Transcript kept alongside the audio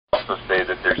also say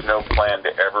that there's no plan to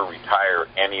ever retire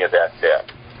any of that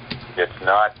debt. It's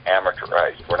not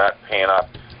amortized. We're not paying off.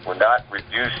 We're not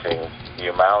reducing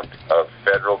the amount of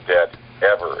federal debt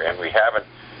ever. And we haven't.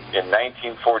 In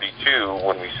 1942,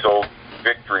 when we sold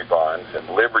Victory bonds and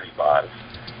Liberty bonds,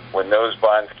 when those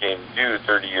bonds came due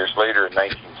 30 years later in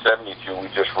 1972, we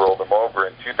just rolled them over.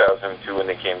 In 2002, when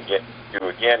they came due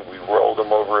again, we rolled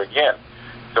them over again.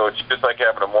 So it's just like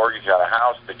having a mortgage on a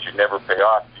house that you never pay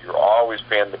off. You're always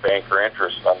paying the banker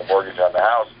interest on the mortgage on the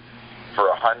house. For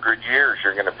 100 years,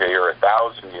 you're going to pay, or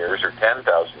 1,000 years, or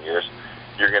 10,000 years,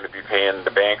 you're going to be paying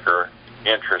the banker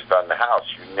interest on the house.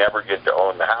 You never get to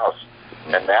own the house.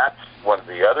 And that's one of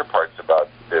the other parts about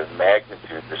the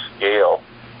magnitude, the scale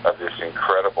of this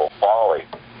incredible folly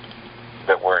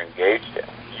that we're engaged in.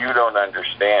 You don't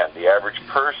understand. The average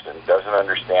person doesn't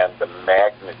understand the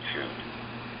magnitude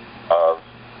of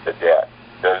the debt,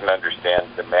 doesn't understand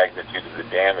the magnitude of the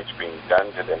damage being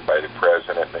done to them by the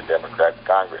President and the Democratic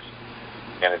Congress.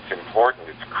 And it's important,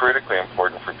 it's critically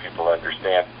important for people to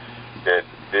understand that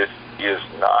this is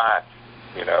not,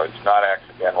 it's not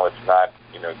accidental, it's not,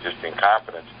 just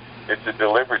incompetence. It's a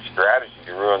deliberate strategy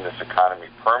to ruin this economy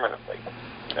permanently.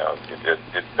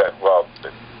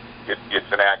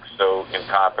 It's an act so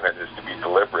incompetent as to be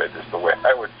deliberate is the way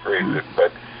I would phrase it.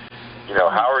 But,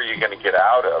 how are you going to get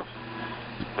out of,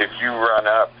 if you run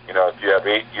up, if you have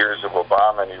 8 years of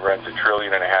Obama and he runs $1.5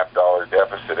 trillion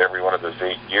deficit every one of those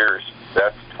 8 years,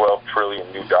 that's $12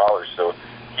 trillion new dollars. So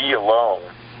he alone,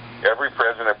 every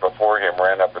president before him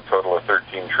ran up a total of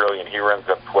 $13 trillion. He runs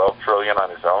up $12 trillion on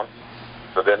his own.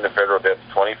 So then the federal debt's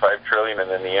 $25 trillion, and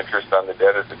then the interest on the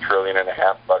debt is $1.5 trillion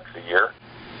a year.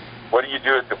 What do you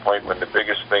do at the point when the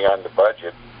biggest thing on the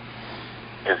budget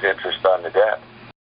is interest on the debt?